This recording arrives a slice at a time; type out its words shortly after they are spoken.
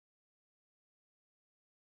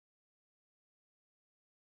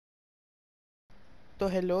तो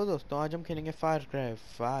हेलो दोस्तों, आज हम खेलेंगे फार क्राई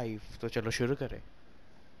 5। तो चलो शुरू करें।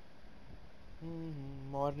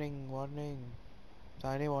 वार्निंग वार्निंग,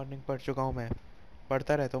 सारे वार्निंग पढ़ चुका हूँ मैं।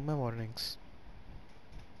 पढ़ता रहता हूँ मैं वार्निंग्स।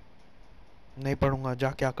 नहीं पढ़ूंगा,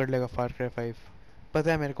 जा क्या कर लेगा फार क्राई 5।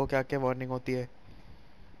 पता है मेरे को क्या क्या वार्निंग होती है।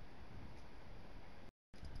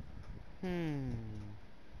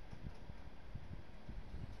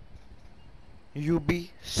 यूबी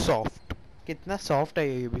सॉफ्ट, कितना सॉफ्ट है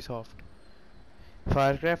ये यूबी सॉफ्ट।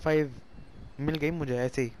 फार क्राई 5 मिल गई मुझे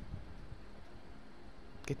ऐसे ही,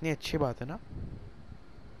 कितनी अच्छी बात है ना।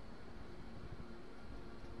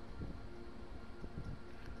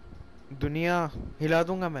 दुनिया हिला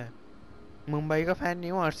दूंगा मैं। मुंबई का फैन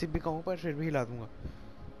नहीं हूँ, आरसीबी का हूँ, पर फिर भी हिला दूंगा।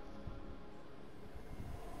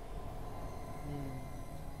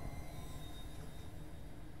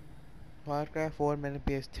 फार क्राई 4 मैंने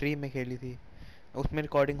PS3 में खेली थी। उसमें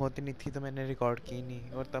रिकॉर्डिंग होती नहीं थी तो मैंने रिकॉर्ड की नहीं,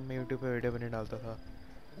 और तब मैं यूट्यूब पे वीडियो बने डालता था।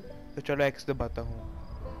 तो चलो एक्स दबाता हूँ।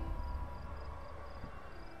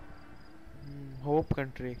 होप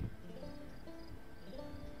कंट्री,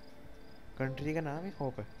 कंट्री का नाम ही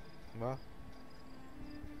होप है। वाह।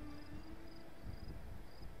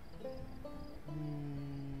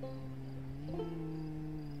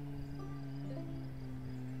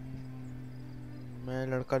 मैं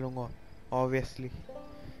लड़का लूँगा ऑब्वियसली।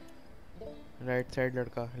 राइट साइड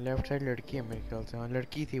लड़का, लेफ्ट साइड लड़की है मेरे ख्याल से। हाँ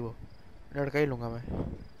लड़की थी वो, लड़का ही लूँगा मैं।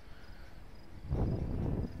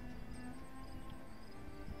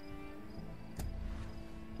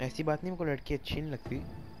 ऐसी बात नहीं मेरे को लड़की अच्छी नहीं लगती।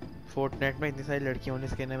 फोर्टनाइट में इतनी सारी लड़की होने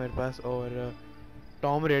स्किन है मेरे पास। और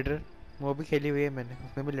टॉम रेडर वो भी खेली हुई है मैंने,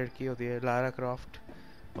 उसमें भी लड़की होती है, लारा क्रॉफ्ट।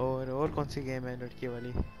 और कौन सी गेम है लड़की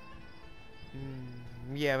वाली?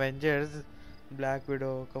 ये Avengers, black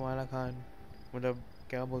window, Kamala Khan, मतलब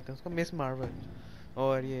क्या बोलते हैं उसको, मिस मार्वल।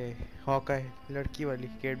 और ये हॉकाई लड़की वाली,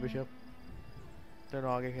 केट बिशप। चलो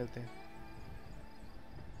आगे खेलते हैं।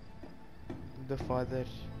 द फादर,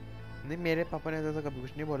 नहीं मेरे पापा ने तो कभी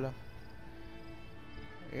कुछ नहीं बोला।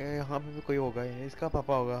 यहाँ पे भी कोई होगा, ये इसका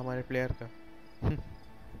पापा होगा हमारे प्लेयर का।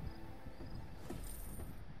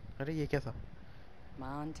 अरे ये क्या था?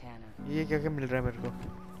 Montana. ये क्या क्या मिल रहा है मेरे को?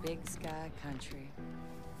 Big sky country.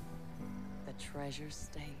 The treasure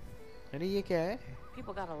state. अरे ये क्या है?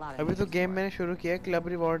 People got a lot of अभी तो names गेम for मैंने it. शुरू किया है, क्लब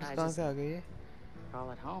रिवॉर्ड्स I कहाँ just से आ गई है? call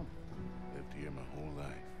it home. Lived here my whole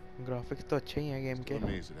life. Graphics तो अच्छे ही हैं गेम के, Still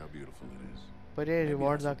amazed at how beautiful it is. पर ये Maybe I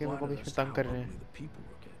रिवॉर्ड्स was आके मेरे को blinded बीच में as to तंग how कर रहे ugly हैं। the people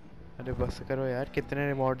were getting. अरे बस करो यार, कितने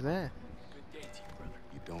रिवॉर्ड्स हैं? Good day to you, brother.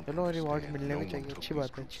 You don't चलो रिवॉर्ड understand. मिलने No भी one चाहिए, took अच्छी these बात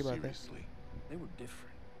है, groups अच्छी बात है। seriously. They were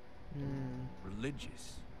different. Hmm Religious.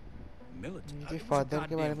 Military. इनके It was a फादर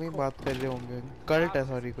के बारे goddamn में ही cult. बात कर रहे होंगे। कल्ट है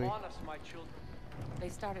सॉरी कोई। They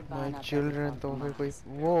started my buying up every children, तो फिर कोई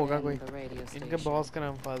compromise. वो होगा कोई, Then the radio इनके station. बॉस का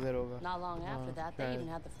नाम फादर होगा। Not long after that, they शायद। even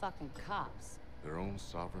had the fucking cops. Their own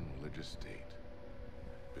sovereign religious state.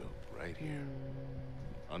 Built right here.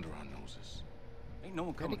 Under our noses. Ain't no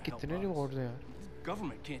one अरे coming to help कितने us. Rewards हैं यार? This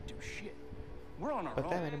government can't do shit. We're on our पता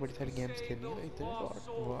है own. मैंने बड़ी सारी games खेली है, इतने रिवॉर्ड।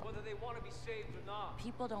 वाह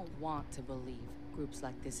People don't want to believe groups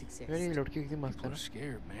like this यार, ये exist. लड़की कितनी मस्त है People are ना।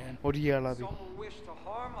 scared, man. और ये वाला भी,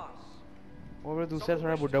 और वो दूसरा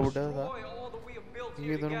थोड़ा बुड्ढा बुड्ढा था।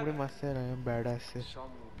 ये दोनों बड़े मस्त है, बैडास से।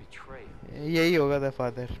 यही होगा द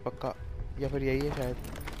फादर पक्का, या फिर यही है शायद।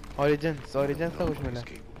 ओरिजिन्स, ओरिजिन्स का कुछ मिला।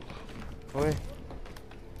 ओए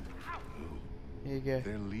ये क्या है?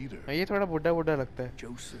 Their leader. ये थोड़ा बुड्ढा बुड्ढा लगता है।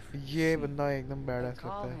 Joseph. ये बंदा एकदम They बैडास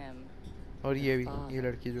call लगता है। him और ये भी, father. ये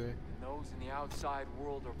लड़की जो है। Those in the outside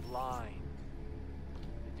world are blind.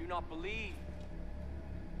 They do not believe.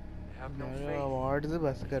 They have no यार faith. अवार्ड्स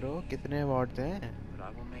बस करो, कितने अवार्ड्स हैं? But I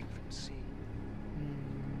will make them see.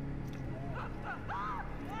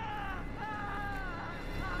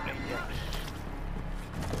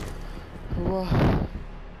 वाह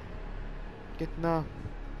कितना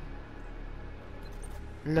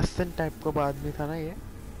लसन टाइप का आदमी था ना ये।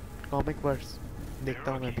 कॉमिक वर्ड्स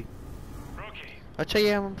देखता हूँ मैं भी। अच्छा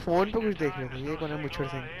ये हम फोन पे कुछ देख रहे थे, ये कौन है? Muchhar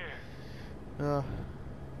Singh,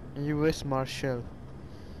 US martial.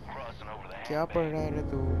 क्या पढ़ रहा है रे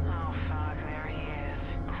तू?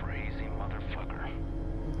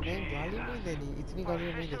 नहीं गाली नहीं देनी, इतनी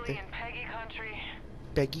गाली नहीं देते।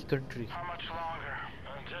 पैगी कंट्री।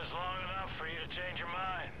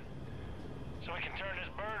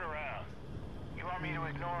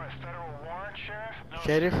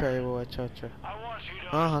 शेरिफ है वो, अच्छा अच्छा।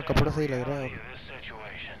 हाँ हाँ कपड़ा सही लग रहा है।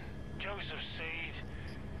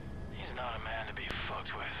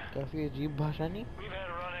 काफी अजीब भाषा नहीं?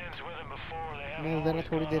 मैं ज़रा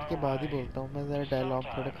थोड़ी देर के बाद ही बोलता हूँ, मैं ज़रा डायलॉग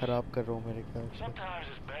थोड़े ख़राब कर रहा हूँ मेरे ख्याल से।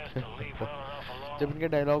 best to leave well enough alone. जब इनके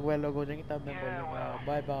डायलॉग वायलॉग हो जाएंगे तब मैं Yeah, बोलूँगा well,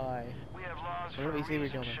 bye bye, we have laws for मतलब a इसी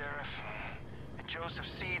वीडियो reason, में. Sheriff. And Joseph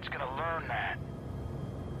Seed's gonna learn that.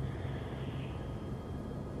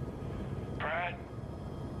 Pratt,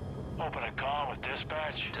 open a call with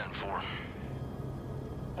dispatch. 10-4.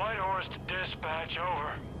 White Horse to dispatch,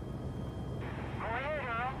 over. Go ahead,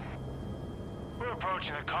 Earl. We're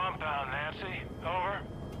approaching the compound, Nancy. Over.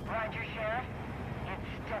 Roger, Sheriff. You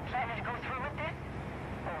still planning to go through with this?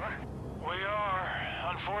 Over. We are.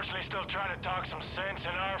 Unfortunately, still trying to talk some sense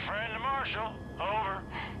in our friend, the Marshal. Over.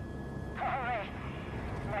 All right.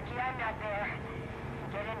 Lucky I'm not there.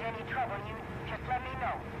 Get into any trouble, you just let me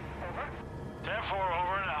know. Over. 10-4,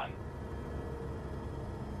 over and out.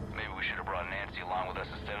 Maybe we should have brought Nancy along with us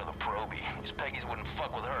instead of the Proby. These Peggies wouldn't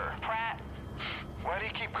fuck with her. Pratt. Why do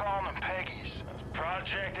you keep calling them Peggies?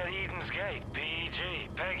 Project at Eden's Gate,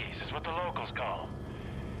 PEG. Peggies is what the locals call them.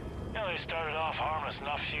 You know, they started off harmless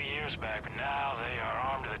enough a few years back, but now they are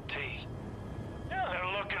armed to the teeth. You know,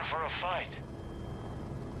 they're looking for a fight.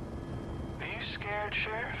 Are you scared,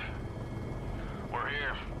 Sheriff? We're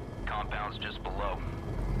here. Compound's just below.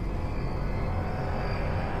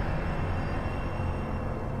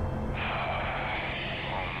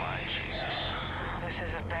 Oh my Jesus. This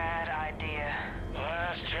is a bad idea.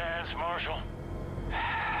 Last chance, Marshal.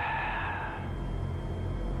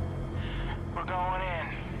 We're going in.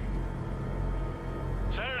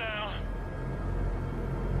 Set her down.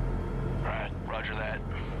 Right. Roger that.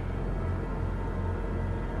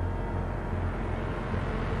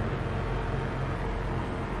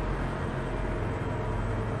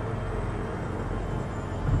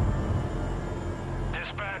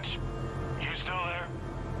 Dispatch, you still there?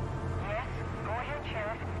 Yes? Go ahead,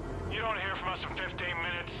 Sheriff. You don't hear from us in 15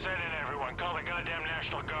 minutes. Send in everyone. Call the goddamn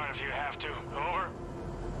National Guard if you have to. Over.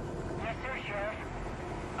 Yes, sir, Sheriff.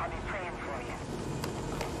 I'll be praying for you.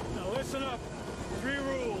 Now listen up. 3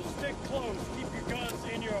 rules. Stick close. Keep your guns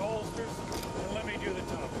in your holsters. And let me do the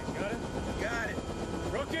talking. Got it? Got it.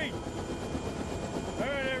 Rookie! All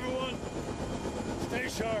right, everyone. Stay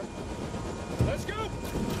sharp. Let's go!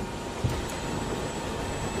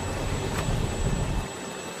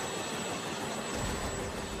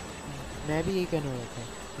 मैं भी यही कहने वाला था.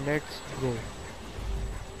 Let's go.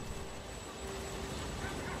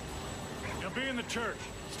 Now be in the church.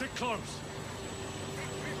 Stick close.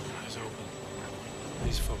 Eyes open.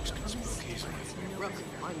 These folks can smoke easily.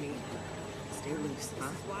 Stay loose,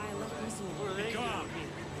 huh? Why I left Missouri. Be calm.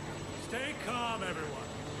 Stay calm, everyone.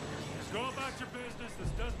 Just go about your business.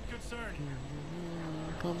 This doesn't concern you.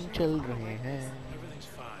 हम चल रहे हैं. Everything's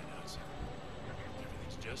fine outside.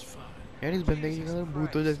 Everything's just fine. यार इस बंदे की नजर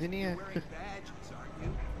भूतों जैसी नहीं है.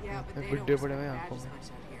 Yeah, but they बुड्ढे don't पड़े हुए respect आंखों badges में. much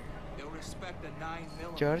out here. They'll respect a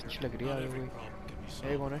 9mm. Church लग रही है Not आगे every कोई. problem can be एक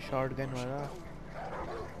solved. होना शॉटगन वाला.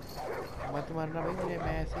 मत मारना भाई मुझे.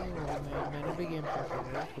 मैं ऐसे ही हूँ. मैंने भी गेम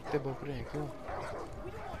खेला है. कुत्ते भौंक रहे हैं क्यों?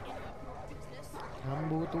 हम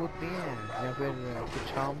भूत नहीं हैं या फिर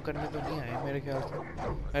कुछ काम करने तो नहीं आए मेरे ख्याल से.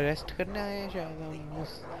 अरेस्ट करने आए हैं शायद. हम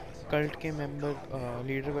उस कल्ट के मेंबर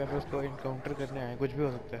लीडर को उसको इनकाउंटर करने आए. कुछ भी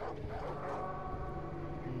हो सकता है.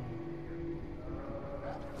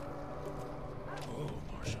 Oh,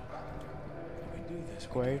 Marshal. Let me do this.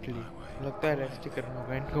 Quietly लगता है अरेस्ट ही करना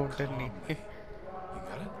होगा. इनकाउंटर नहीं. You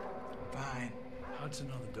got it? Fine. Hudson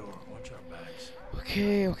on the door. Watch our bags.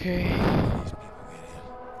 Okay. These people get in.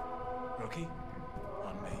 Rookie,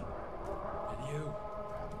 on me. And you.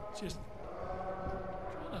 Just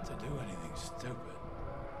try not to do anything stupid.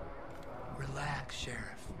 Relax,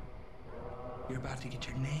 Sheriff. You're about to get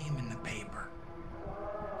your name in the paper.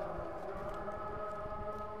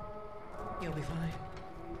 You'll be fine.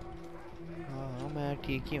 हाँ मैं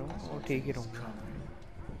ठीक ही हूँ और ठीक ही रहूँगा.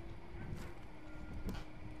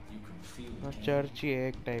 You can feel हाँ the church ही है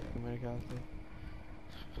एक टाइप की मेरे ख्याल से.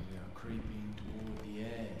 We are creeping toward the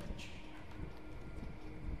edge.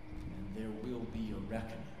 And there will be a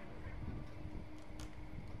reckoning.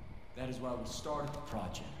 That is why we started the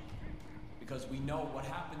project. Because we know what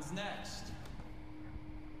happens next.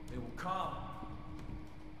 They will come.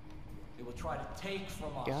 They will try to take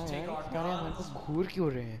from क्या us. है Take our सारे हमारे guns. को घूर क्यों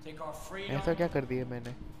रहे हैं? Take our freedom. ऐसा क्या कर दिया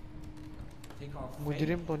मैंने? Take our faith.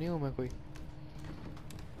 मुजरिम तो नहीं हूँ मैं कोई.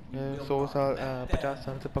 We will 100 not साल let 50 them.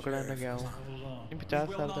 साल से पकड़ाने गया हूँ. नहीं 50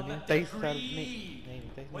 साल तो नहीं. 23 साल नहीं.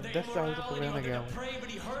 10 साल से पकड़ाने गया हूँ.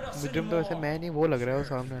 मुजरिम तो वैसे मैं नहीं. वो लग रहा है वो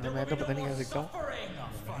सामने वाला. मैं तो पता नहीं क्या सकता हूँ.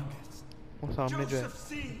 वो सामने जो है. Joseph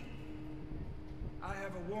C. I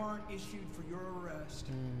have a warrant issued for your arrest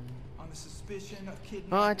on the suspicion of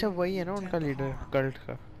kidnapping. हाँ अच्छा वही है ना उनका Temple लीडर Harm. कल्ट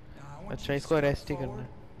का. Now, I want अच्छा you to इसको step अरेस्ट ही forward करना है.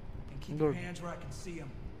 and keep your Good. hands where I can see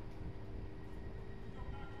them.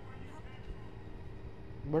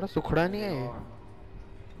 बड़ा सुखड़ा नहीं है ये।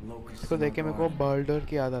 इसको देख के मेरे को बाल्डर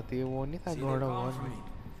की याद आती है, वो नहीं था गॉड ऑफ वॉर में।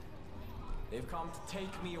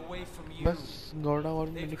 बस गॉड ऑफ वॉर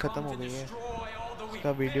में खत्म हो गई है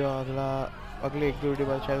इसका वीडियो, अगले 1-2 वीडियो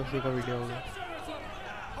बाद शायद उसी का वीडियो होगा।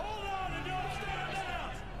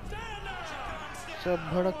 सब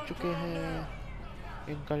भड़क चुके हैं,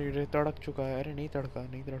 इनका लीडर तड़क चुका है। अरे नहीं तड़का,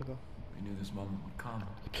 नहीं तड़का।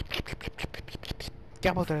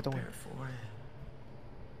 क्या बोलते रहता हूँ?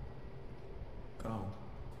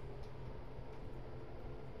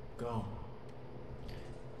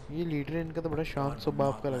 ये लीडर इनका तो बड़ा शांत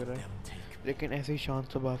स्वभाव का लग रहा है, लेकिन ऐसे ही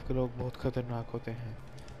शांत स्वभाव के लोग बहुत खतरनाक होते हैं।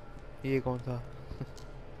 ये कौन था?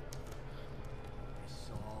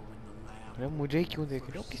 अरे मुझे ही क्यों देख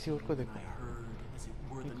रहे हो, किसी और को देखो।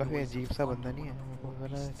 ये काफी अजीब सा बंदा नहीं है, वो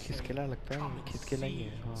जरा खिसकेला लगता है, खिसकेला ही है।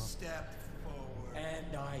 हाँ।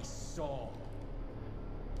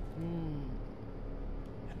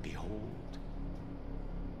 And behold,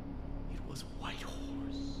 it was a white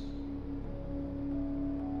horse.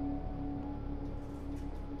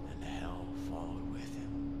 And hell followed with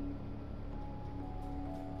him.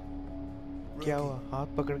 क्या हुआ? हाथ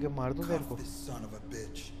पकड़ के मार दूं तेरे को?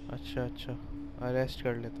 अच्छा अच्छा, अरेस्ट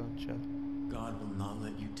कर लेता हूँ। चल। God will not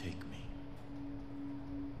let you take me.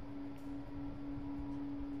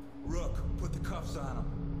 Rook, put the cuffs on him.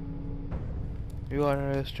 You are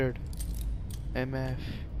arrested. MF.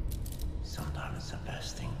 Sometimes the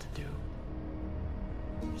best thing to do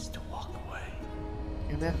is to walk away.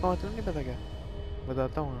 MF का मतलब नहीं पता क्या?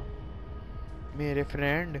 बताता हूँ ना, मेरे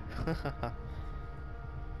फ्रेंड।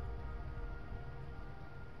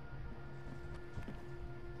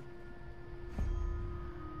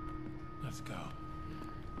 Let's go.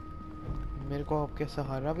 मेरे को आपके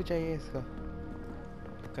सहारा भी चाहिए इसका।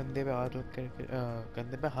 कंधे पे हाथ रख के,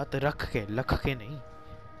 कंधे पे हाथ रख के, लख के नहीं,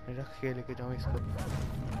 रख के लेके जाऊँ इसको।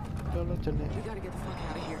 चलो चले।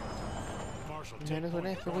 मैंने सुना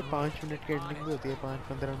है इसमें कोई 5 मिनट की एंडिंग भी होती है,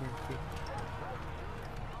 5-15 मिनट की।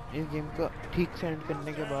 इस गेम का ठीक से एंड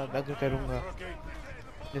करने के बाद अगर करूँगा,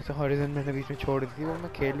 जैसे हॉरिजन मैंने बीच में छोड़ दी थी, वो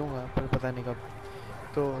मैं खेलूँगा पर पता नहीं कब,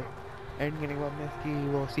 तो एंड करने के बाद मैं इसकी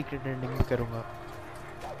वो सीक्रेट एंडिंग भी करूँगा।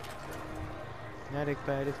 यार एक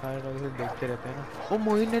तो यार सारे लोग इसे देखते रहते हैं ना। वो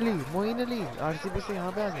मोइन अली आरसीबी से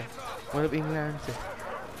यहाँ पे आ गया, मतलब इंग्लैंड से।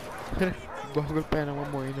 गॉगल पहना हुआ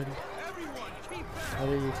मोइन अली।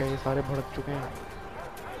 अरे ये क्या, ये सारे भड़क चुके हैं,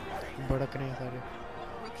 भड़क रहे हैं सारे,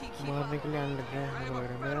 मारने के लिए आने लग रहे हैं। मुझे लग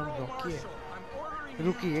रहा है मेरा नाम रॉकी है।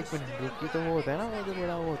 रुकी एक मिनट, रुकी तो वो होता है ना, वो जो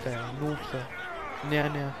बड़ा वो होता है नूब सा,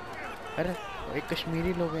 नया। अरे एक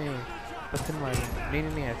कश्मीरी लोग हैं, पसंद मारे।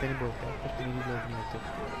 नहीं ऐसे नहीं बोलते, कश्मीरी लोग नहीं होते,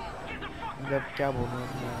 मतलब क्या बोलूँ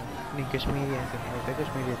नहीं, कश्मीरी ऐसे नहीं होते,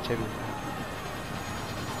 कश्मीरी अच्छे भी होते हैं।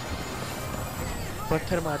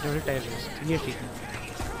 पत्थर मारने वाले टेररिस्ट, ये ठीक है।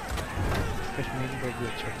 कश्मीरी लोग भी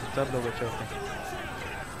अच्छे होते हैं, सब लोग अच्छे होते हैं।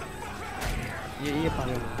 ये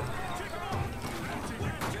पागल होते हैं।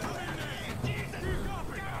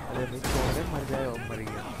 अरे भाई छोड़, मर जाए और मर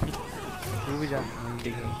गया, तू भी जा।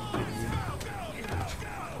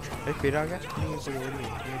 अरे फिर आ गया, नहीं कोई और नहीं,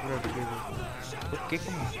 ये पूरा टिके हुए तो किक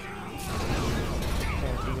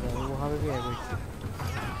वहाँ पे भी है कोई।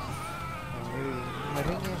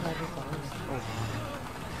 मरेंगे सारे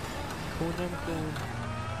खून,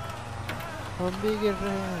 हम भी गिर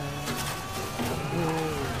रहे हैं।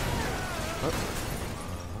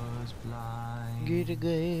 गिर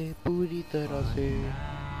गए पूरी तरह से।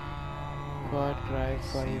 Farcry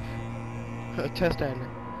 5 अच्छा स्टाइल है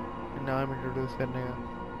नाम इंट्रोड्यूस करने का।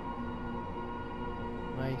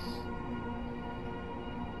 नाइस।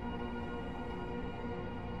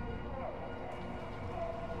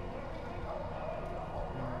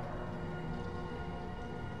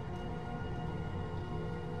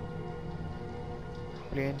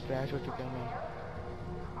 प्लेन क्रैश हो चुका है।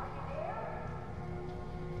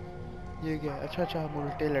 ये क्या? अच्छा हम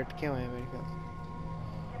उल्टे लटके हुए हैं मेरे ख्याल से।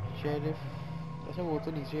 शेरिफ, अच्छा वो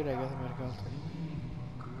तो नीचे ही रह गया था मेरे ख्याल से,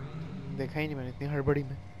 देखा ही नहीं मैंने इतनी हड़बड़ी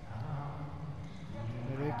में।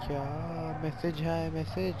 अरे क्या मैसेज है?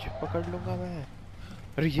 मैसेज पकड़ लूंगा मैं।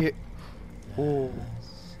 अरे ये ओ,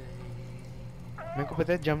 मेरे को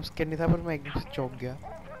पता है जंप स्केयर नहीं था, पर मैं एकदम से चौंक गया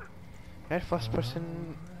यार। फर्स्ट पर्सन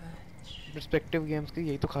पर्सपेक्टिव गेम्स की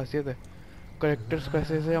यही तो खासियत है, कैरेक्टर्स को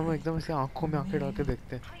ऐसे ऐसे हम एकदम ऐसे आंखों में आंखें डाल के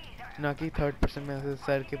देखते हैं, ना कि थर्ड पर्सन में ऐसे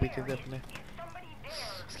सर के पीछे से अपने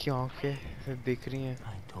इसकी आंखें ऐसे दिख रही हैं।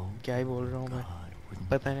 क्या ही बोल रहा हूँ मैं,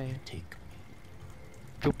 पता नहीं,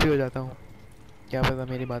 चुप ही हो जाता हूँ। क्या पता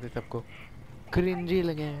मेरी बातें सबको क्रिंजी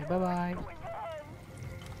लगे हैं। Bye bye.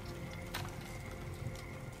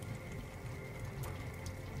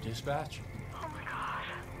 Dispatch.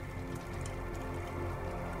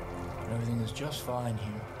 Everything is just fine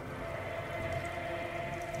here.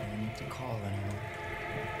 You don't need to call anyone.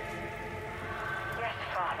 Yes,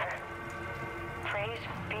 Father. Praise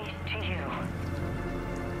be to you.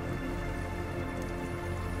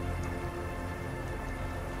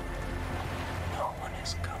 No one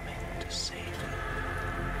is coming to save you.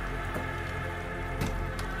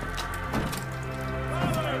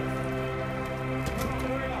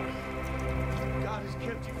 God has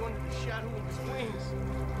kept you under the shadow of his wings.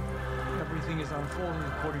 Everything is unfolding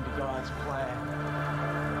according to God's plan.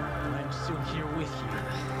 And I'm still here with you.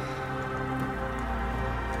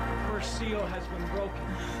 The first seal has been broken.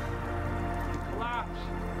 The collapse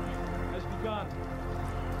has begun.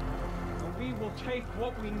 And we will take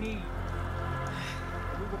what we need.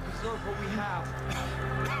 We will preserve what we have.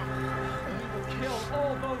 And we will kill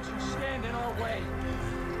all those who stand in our way.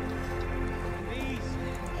 And these,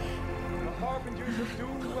 the harbingers of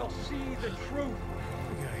doom, will see the truth.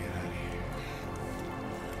 We gotta get out of here.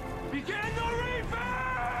 Begin the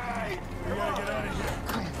reaping! We gotta get out of here.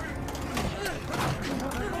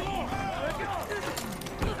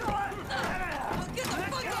 Get the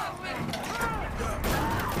fuck off me!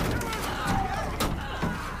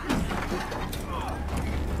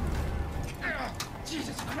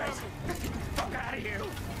 Jesus Christ! Get the fuck out of here!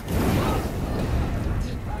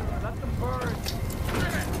 Let them burn.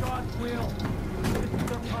 It's God's will. This is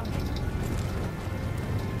their punishment.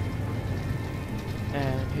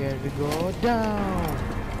 And here we go down.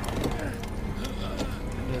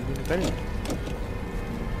 जल्दी निकल.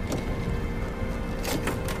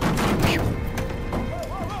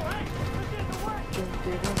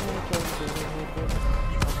 चलते रहो बस.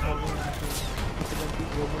 हम इतना भी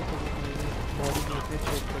गोबर को बॉडी में से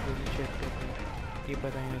चेक कर देंगे. ये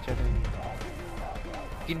पता ही नहीं चलेगा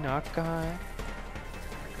कि नाक कहाँ है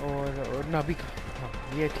और नाभि कहाँ. हाँ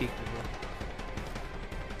ये ठीक है.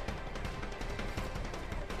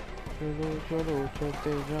 चलो चलो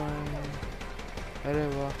चलते जाएं. अरे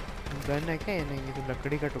वाह, गन है क्या? ये नहीं, ये तो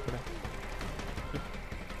लकड़ी का टुकड़ा.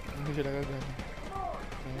 मुझे लगा गन है.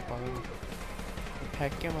 मैं पागल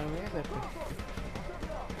फेंक के मारूंगा सर पे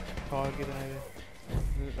और की तरह.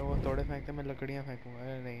 वो थोड़े फेंकते मैं लकड़ियाँ फेंकूंगा.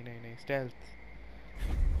 अरे नहीं नहीं नहीं, स्टेल्थ.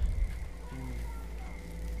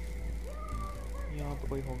 यहाँ पे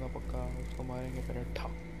कोई होगा पक्का. उसको मारेंगे पहले. ठा.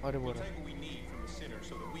 अरे वो रहा.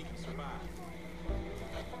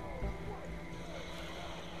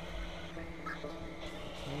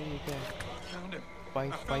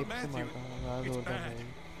 पाइप से मारता हूँ.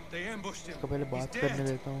 इसको पहले बात करने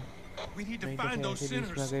देता हूँ. नहीं तो ऐसे बीच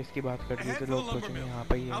में अगर इसकी बात कर दी तो लोग सोचेंगे यहाँ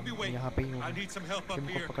पे ही हूँ.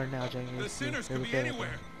 इनको पकड़ने आ जाएंगे.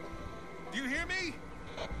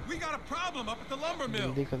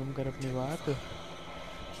 जल्दी खत्म कर अपनी बात.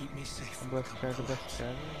 बस कर.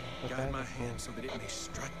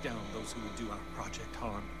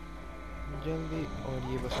 जल्दी. और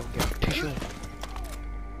ये बस अब गया. टिश्यू.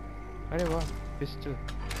 अरे वाह, पिस्टल.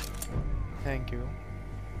 Thank you.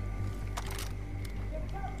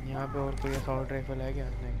 यहाँ पे और कोई असॉल्ट राइफल है क्या?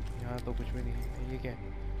 नहीं, यहाँ तो कुछ भी नहीं है. ये क्या है?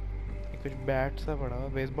 ये कुछ बैट सा पड़ा हुआ.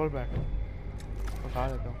 Baseball bat. उठा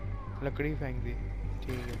लेता हूँ. लकड़ी फेंक दी.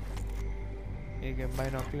 ठीक है. ये क्या?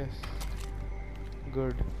 बाइनोकुलर्स.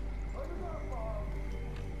 गुड.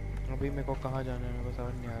 अभी मेरे को कहाँ जाना है? मेरे को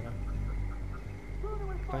समझ नहीं आ रहा.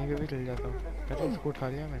 कहीं पे भी चल जाता हूँ. अरे इसको उठा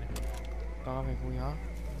लिया मैंने. कहाँ फेंकूँ? यहाँ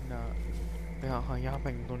ना. यहाँ. हाँ यहाँ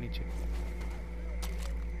फेंक दो नीचे.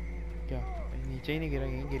 क्या नीचे ही नहीं गिरा?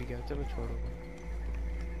 यहीं गिर गया. चलो छोड़ो.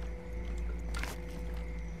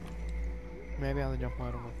 मैं भी यहाँ से जंप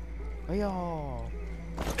मारूंगा. भैया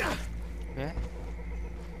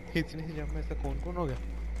इतने से जंप में ऐसा कौन हो गया?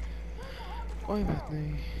 कोई बात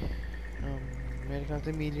नहीं. मेरे ख्याल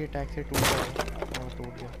से मीली अटैक से टूट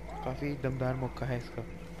गया. काफ़ी दमदार मौका है इसका.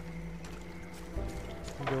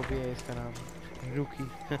 जो भी है इसका नाम रुकी.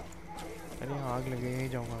 अरे आग लगे. यहीं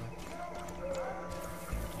जाऊँगा मैं.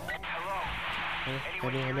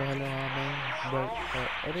 Hello hello hello. हाँ मैं.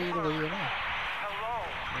 अरे ये तो वही है ना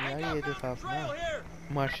यार. ये तो साफ ना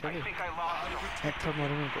मार्शल. हेडशॉट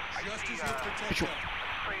मारूंगा इनको. पिछू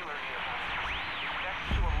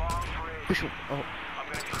पिछू.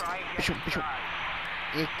 पिछू पिछू.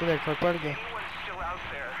 एक तो हेडशॉट पड़ गया.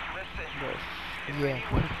 बस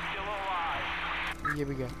ये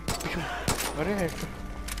भी गया. पिछू. अरे हेडशॉट.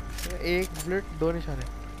 एक बुलेट 2 निशाने.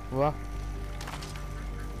 वाह.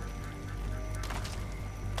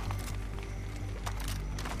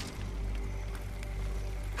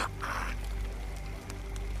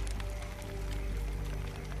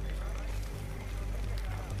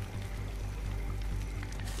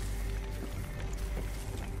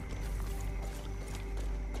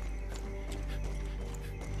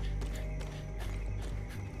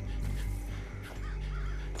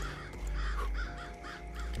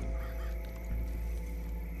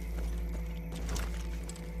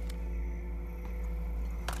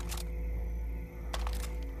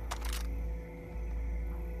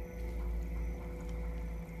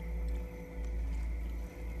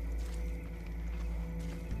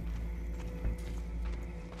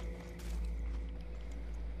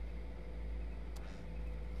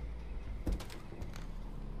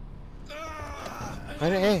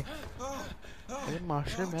 अरे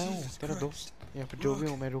मार्शल मैं हूँ तेरा दोस्त या फिर जो भी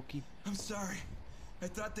हूँ मैं रोकी I'm sorry. I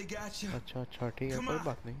thought they got you. अच्छा ठीक है कोई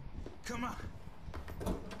बात नहीं Come on.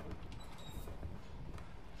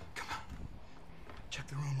 Come on. Check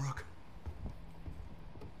the room, Rook.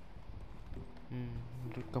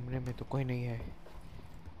 कमरे में तो कोई नहीं है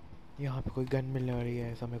यहाँ पे कोई गन मिलने वाली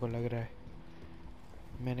है ऐसा मेरे को लग रहा है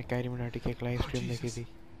मैंने कैरी मिनाटी की एक लाइव स्ट्रीम देखी थी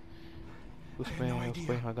उसमें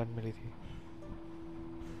उसको यहाँ गन मिली थी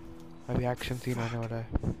अभी एक्शन सीन आने वाला है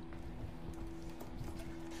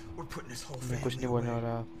मैं कुछ नहीं बोलने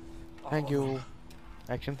वाला थैंक यू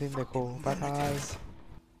एक्शन सीन देखो bye bye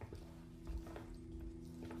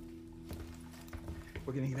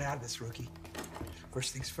We're gonna get out of this, Rookie.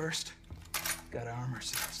 First things first, gotta arm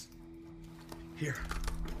ourselves. Here.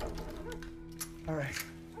 All right.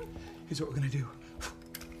 Here's what we're gonna do.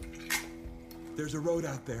 There's a road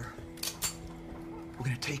out there. We're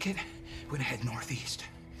gonna take it. We're gonna head northeast.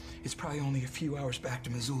 It's probably only a few hours back to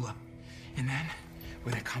Missoula. And then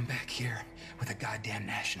we're gonna come back here with a goddamn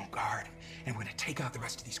National Guard. And we're gonna take out the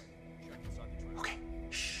rest of these... Okay.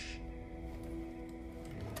 Shh.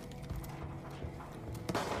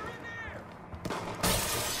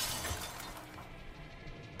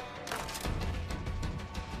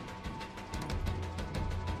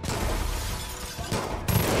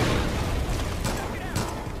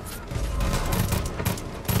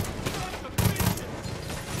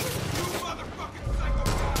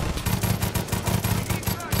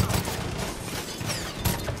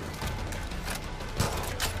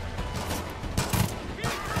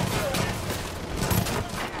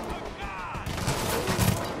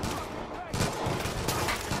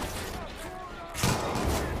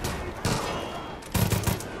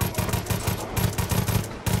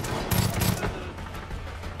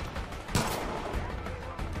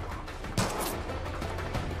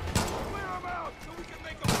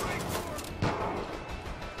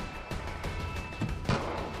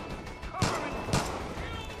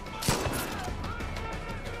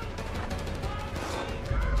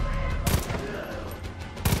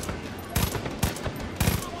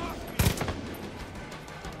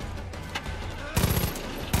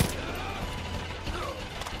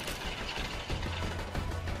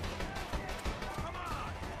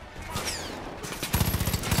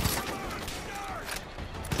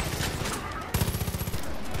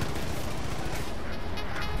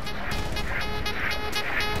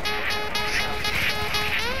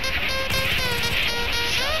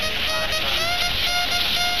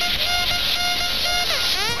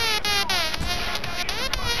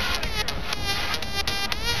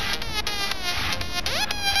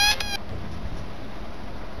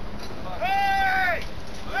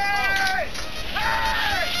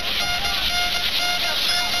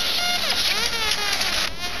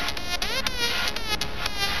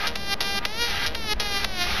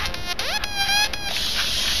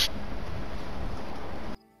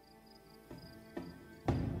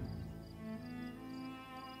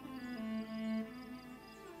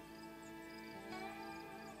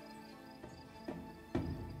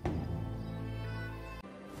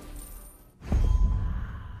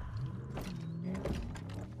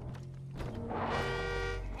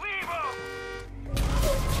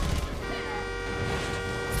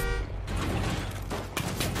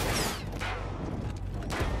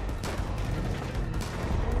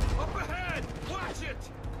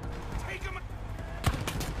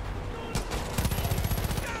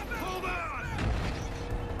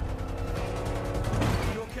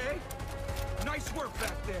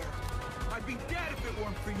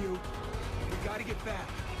 For you. We gotta get back,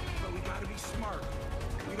 but we gotta be smart.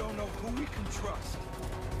 We don't know who we can trust.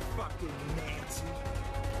 Fucking Nancy.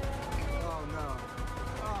 Oh no.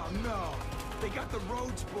 Oh no. They got the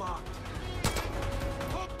roads blocked.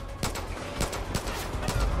 Oh.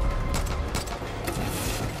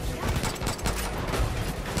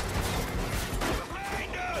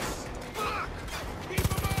 Behind us! Fuck! Keep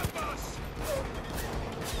them off us!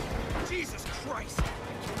 Jesus Christ!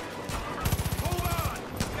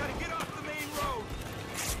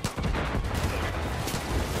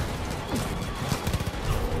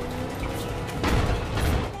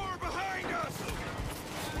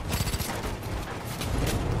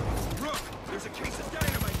 There's a case of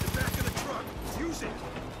dynamite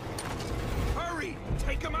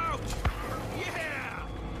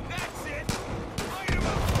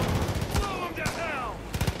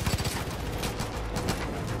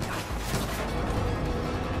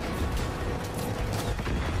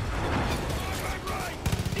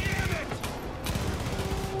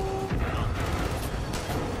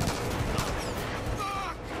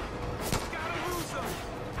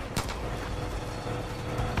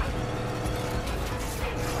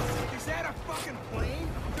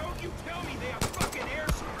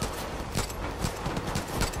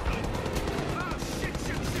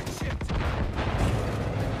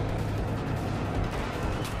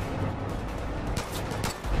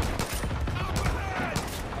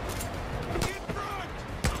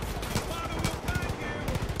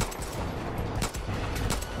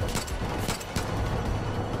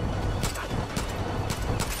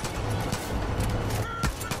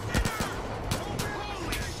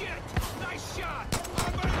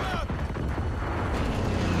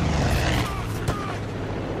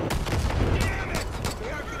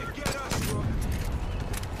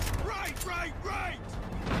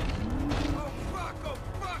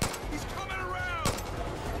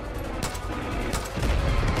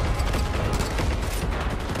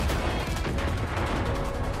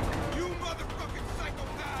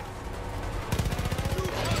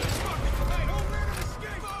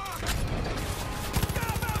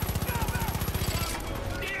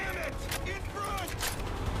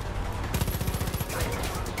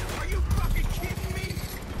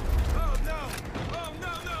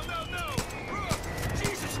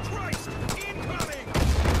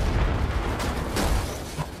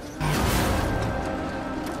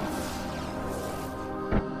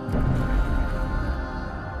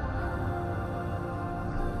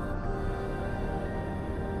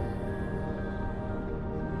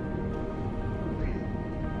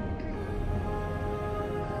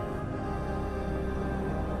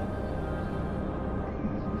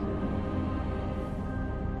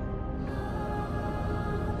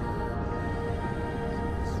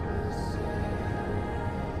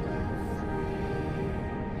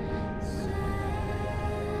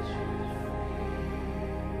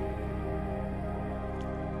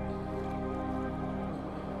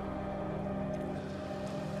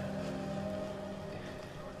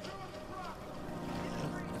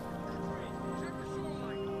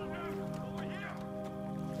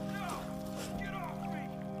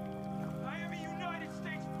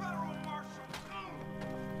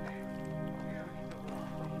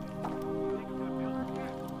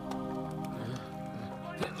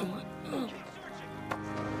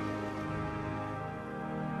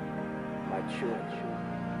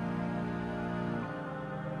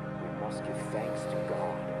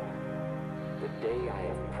day I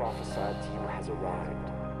have prophesied to you has arrived.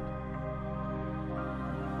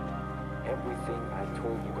 Everything I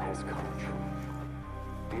told you has come true.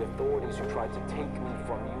 The authorities who tried to take me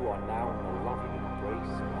from you are now in the loving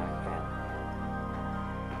embrace of my family.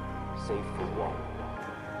 Save for one.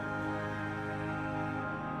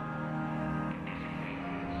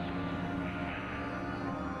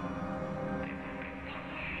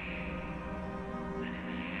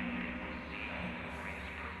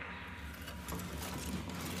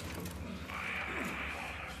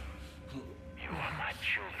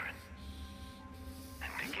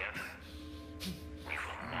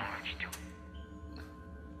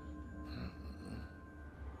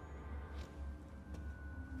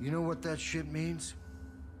 You know what that shit means?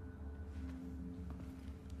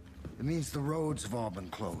 It means the roads have all been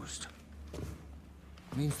closed.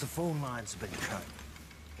 It means the phone lines have been cut.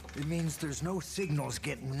 It means there's no signals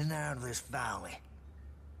getting in and out of this valley.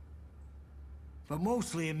 But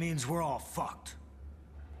mostly it means we're all fucked.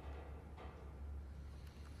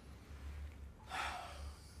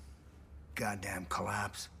 Goddamn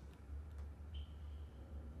collapse.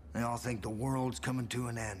 They all think the world's coming to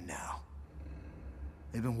an end now.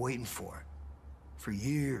 They've been waiting for it. For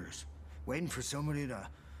years. Waiting for somebody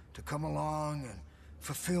to come along and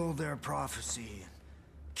fulfill their prophecy and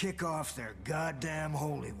kick off their goddamn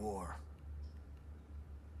holy war.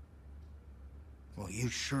 Well, you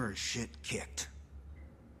sure as shit kicked.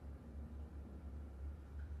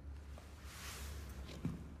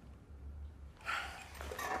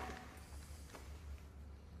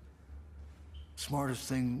 Smartest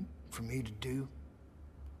thing for me to do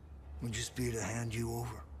would just be to hand you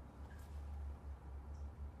over.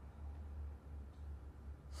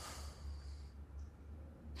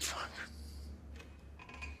 Fuck.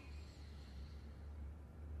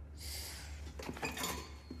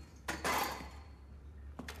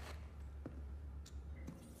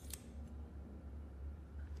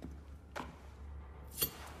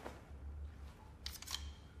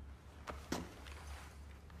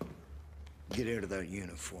 Get out of that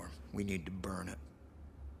uniform. We need to burn it.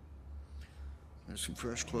 There's some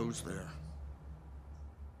fresh clothes there.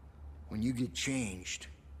 When you get changed,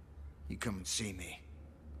 you come and see me.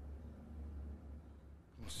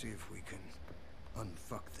 We'll see if we can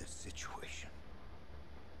unfuck this situation.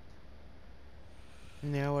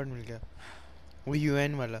 नया word मिल गया वो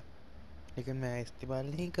UN वाला लेकिन मैं इस्तेमाल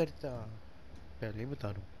नहीं करता पहले ही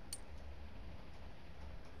बता दूं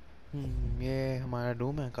ये हमारा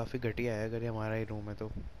रूम है काफ़ी घटिया है अगर ये हमारा ही रूम है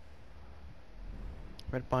तो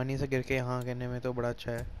फिर पानी से गिर के यहाँ करने में तो बड़ा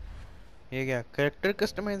अच्छा है ये क्या कैरेक्टर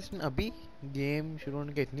कस्टमाइजेशन अभी गेम शुरू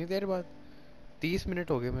होने के इतनी देर बाद 30 मिनट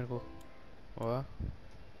हो गए मेरे को वाह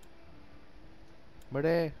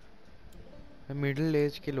बड़े मिडिल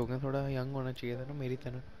एज के लोग हैं थोड़ा यंग होना चाहिए था ना मेरी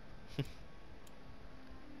तरह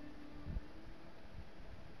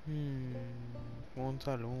कौन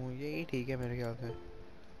सा लूँ यही ठीक है मेरे ख्याल से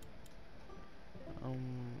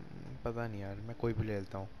पता नहीं यार मैं कोई भी ले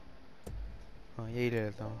लेता हूँ हाँ यही ले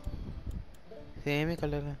लेता हूँ सेम ही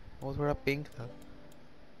कलर है वो थोड़ा पिंक था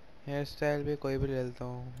हेयर स्टाइल भी कोई भी ले लेता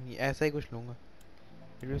हूँ ऐसा ही कुछ लूँगा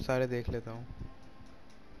फिर भी सारे देख लेता हूँ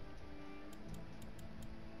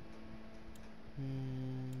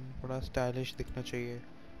थोड़ा स्टाइलिश दिखना चाहिए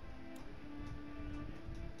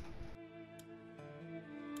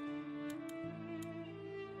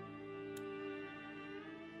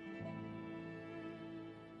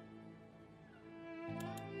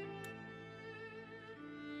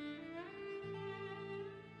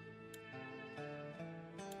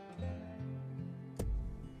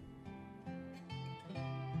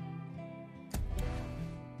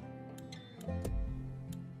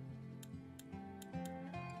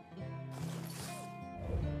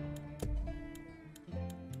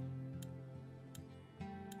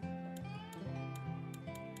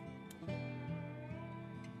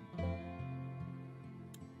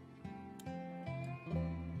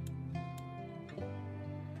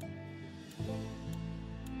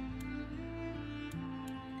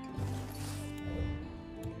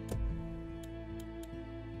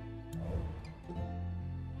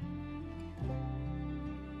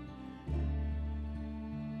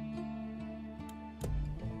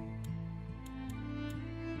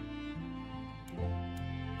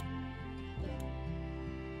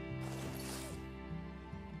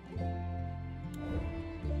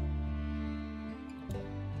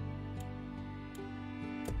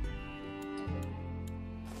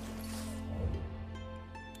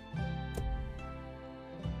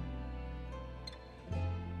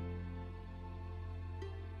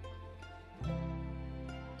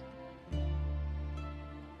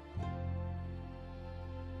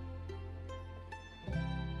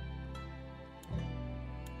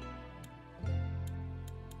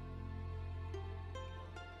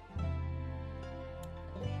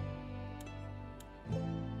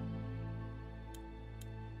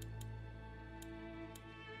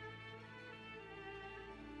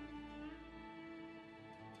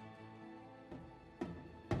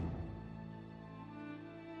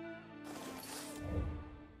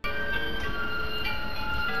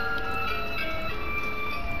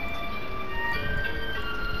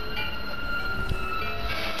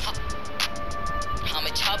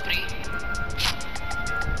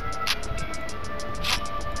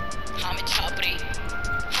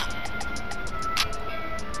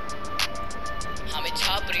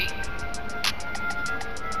Farcry.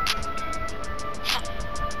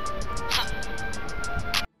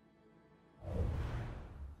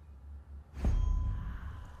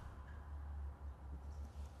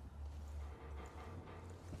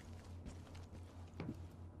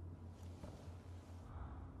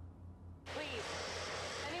 Please.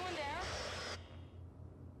 Anyone there?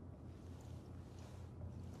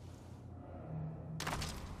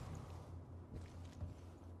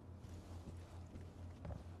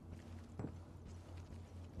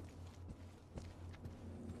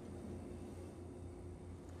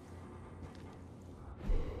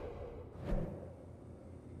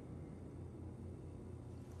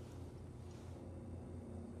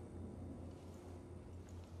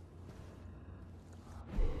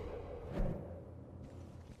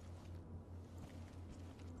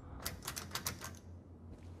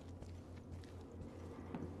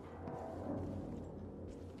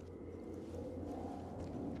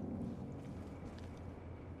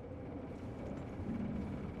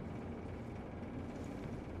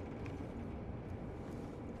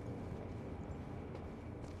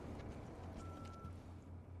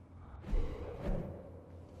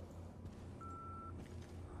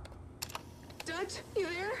 Dutch, you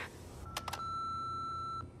there?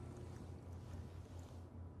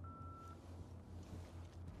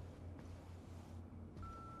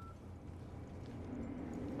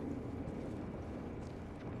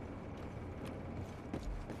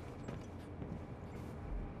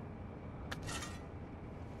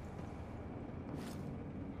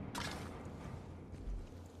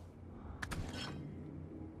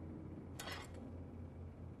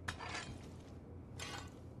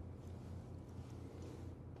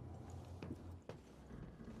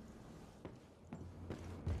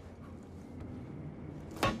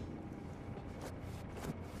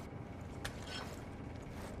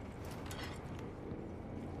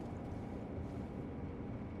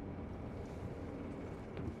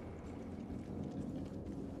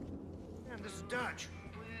 This is Dutch.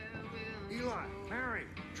 Eli, Mary,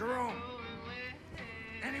 Jerome.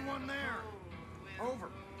 Anyone there? Over.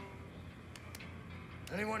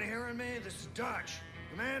 Anyone hearing me? This is Dutch.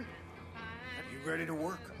 Come in. Are you ready to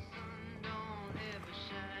work?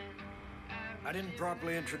 I didn't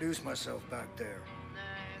properly introduce myself back there.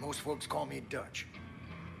 Most folks call me Dutch.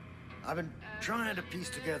 I've been trying to piece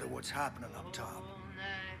together what's happening up top.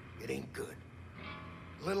 It ain't good.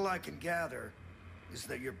 Little I can gather is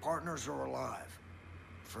that your partners are alive.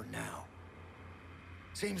 For now.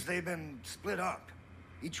 Seems they've been split up.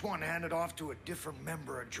 Each one handed off to a different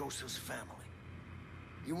member of Joseph's family.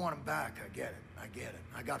 You want them back, I get it. I get it.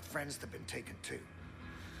 I got friends that've been taken too.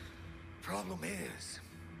 Problem is,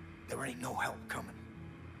 there ain't no help coming.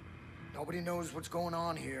 Nobody knows what's going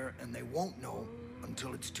on here, and they won't know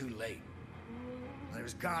until it's too late.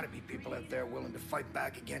 There's gotta be people out there willing to fight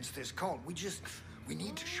back against this cult. We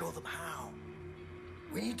need to show them how.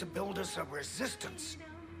 We need to build us a resistance.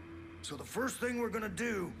 So the first thing we're gonna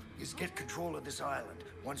do is get control of this island.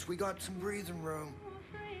 Once we got some breathing room,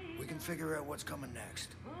 we can figure out what's coming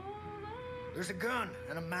next. There's a gun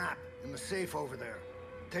and a map in the safe over there.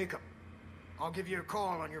 Take them. I'll give you a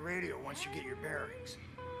call on your radio once you get your bearings.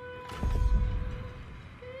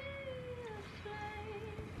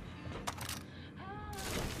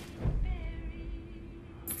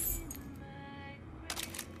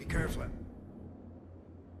 Be careful.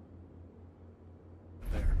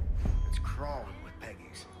 There. It's crawling with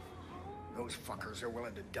Peggy's. Those fuckers are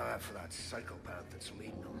willing to die for that psychopath that's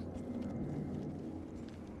leading them.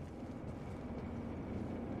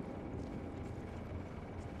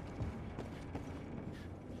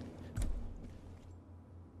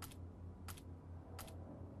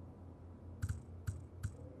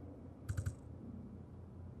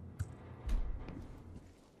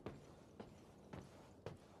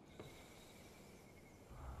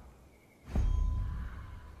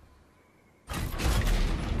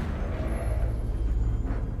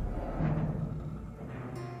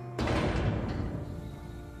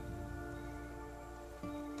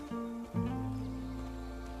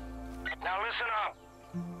 Now listen up.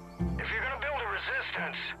 If you're gonna build a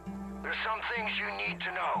resistance, there's some things you need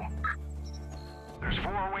to know. There's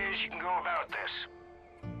 4 ways you can go about this.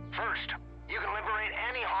 First, you can liberate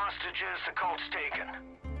any hostages the cult's taken.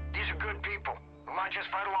 These are good people who might just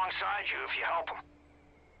fight alongside you if you help them.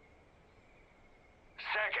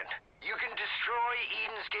 Second, you can destroy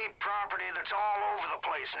Eden's Gate property that's all over the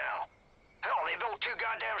place now. Hell, they built 2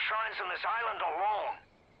 goddamn shrines on this island alone.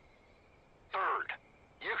 Third,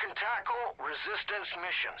 you can tackle resistance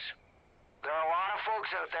missions. There are a lot of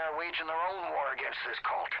folks out there waging their own war against this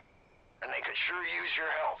cult, and they could sure use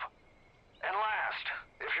your help. And last,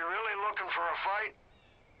 if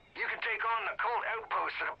take on the cult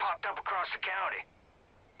outposts that have popped up across the county.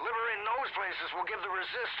 Liberating those places will give the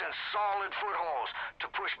resistance solid footholds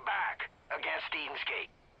to push back against Eden's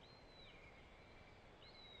Gate.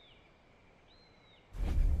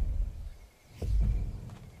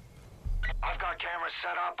 I've got cameras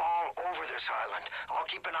set up all over this island. I'll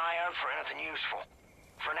keep an eye out for anything useful.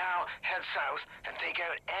 For now, head south and take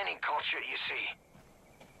out any culture you see.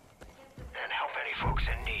 And help any folks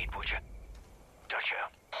in need, would you? Dutch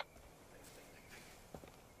out.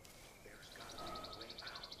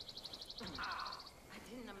 I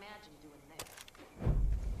didn't imagine doing that.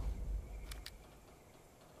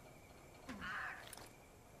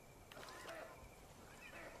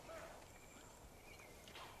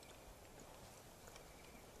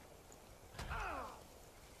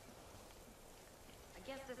 I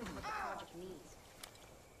guess this is what the project needs.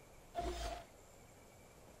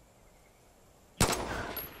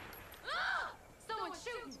 Someone's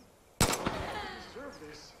shooting! Deserve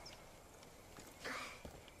this.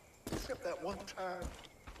 Except that one time.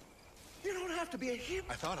 You don't have to be a hero.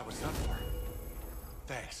 I thought I was done for.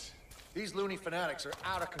 Thanks. These loony fanatics are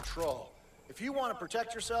out of control. If you want to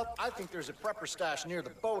protect yourself, I think there's a prepper stash near the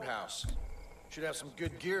boathouse. Should have some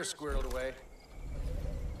good gear squirreled away.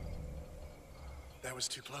 That was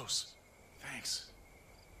too close. Thanks.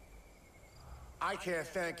 I can't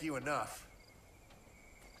thank you enough.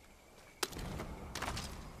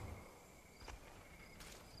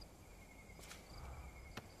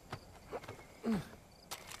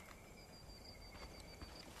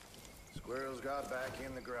 Squirrels got back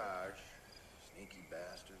in the garage. Sneaky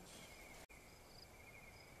bastards.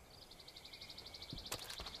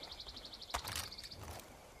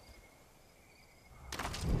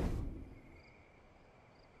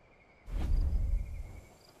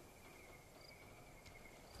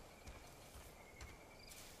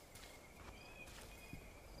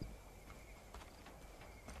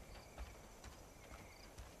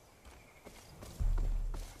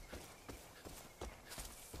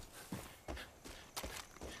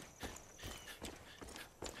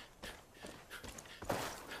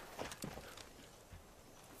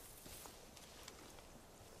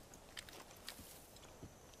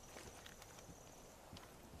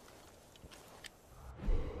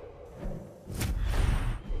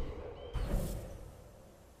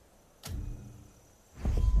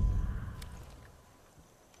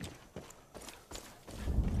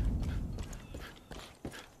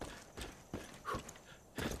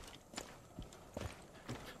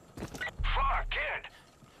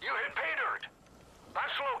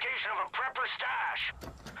 Location of a prepper stash.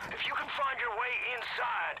 If you can find your way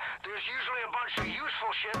inside, there's usually a bunch of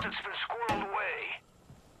useful shit that's been squirreled away.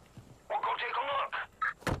 Or go take a look.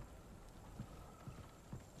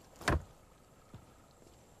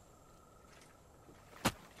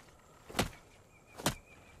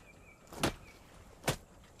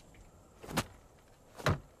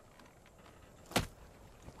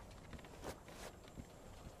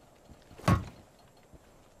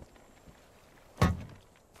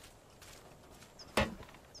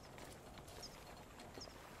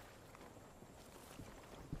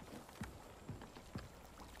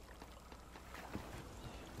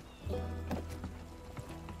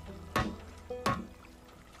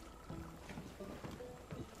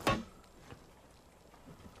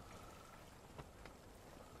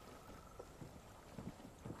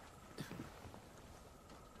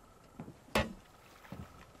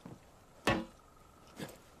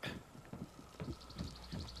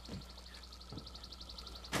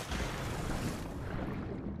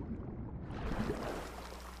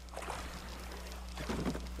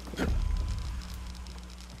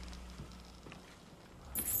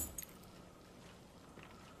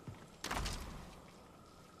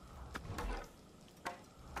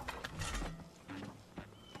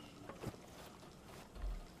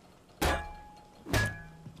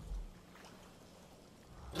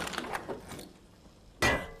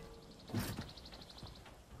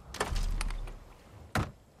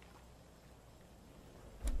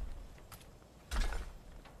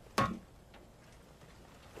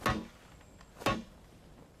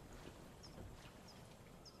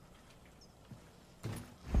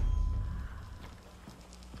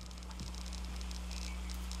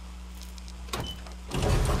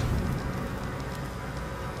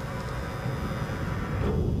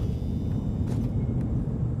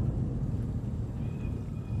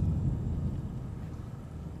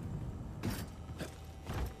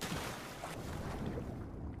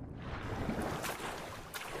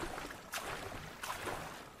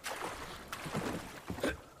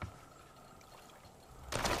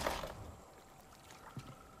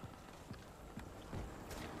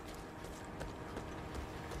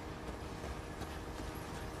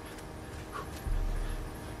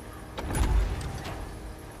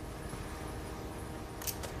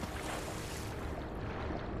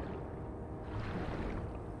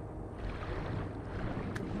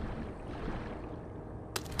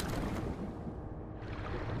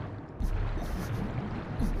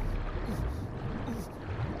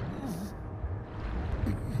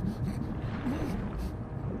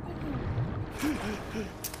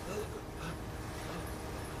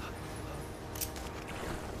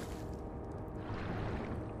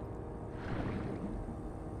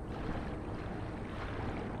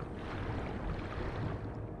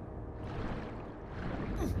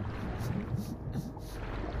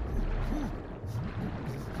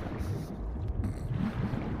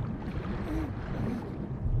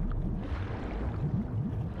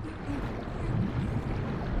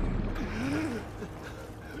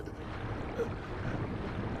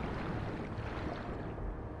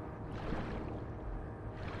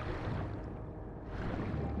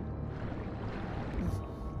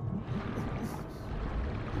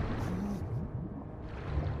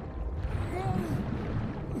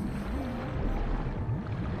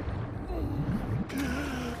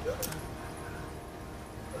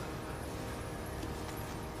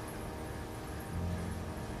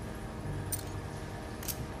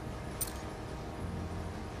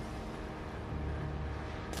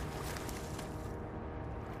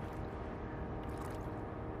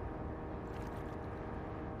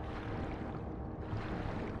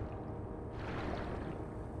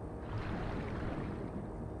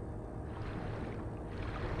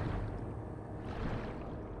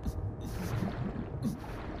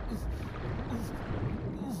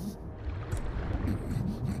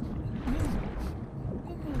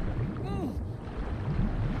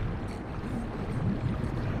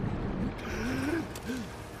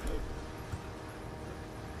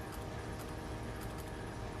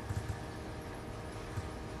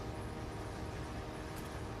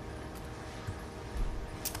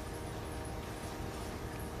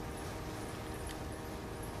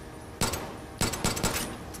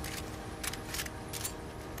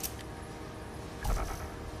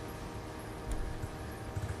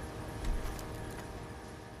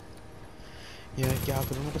 यार क्या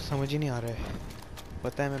करूँ, मुझे समझ ही नहीं आ रहा है।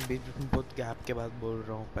 पता है मैं बीच में बहुत गैप के बाद बोल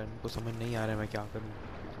रहा हूँ, पर इनको समझ नहीं आ रहा है मैं क्या करूँ।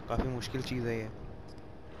 काफ़ी मुश्किल चीज़ है ये,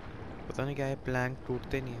 पता नहीं क्या है, प्लैंक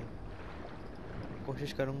टूटते नहीं है।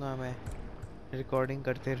 कोशिश करूँगा मैं रिकॉर्डिंग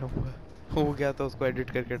करते रहूँगा, हो गया तो उसको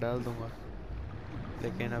एडिट करके डाल दूँगा।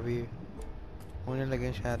 लेकिन अभी होने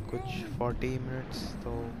लगे शायद कुछ 40 मिनट्स,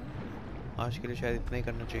 तो आज के लिए शायद इतना ही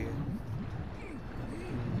करना चाहिए।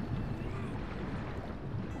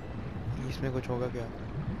 इसमें कुछ होगा क्या?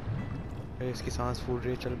 अरे इसकी सांस फूल रही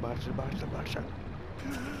है, चल बाहर चल बाहर चल बाहर चल।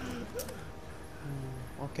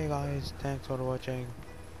 Okay guys, thanks for watching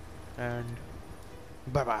and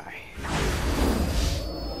bye bye.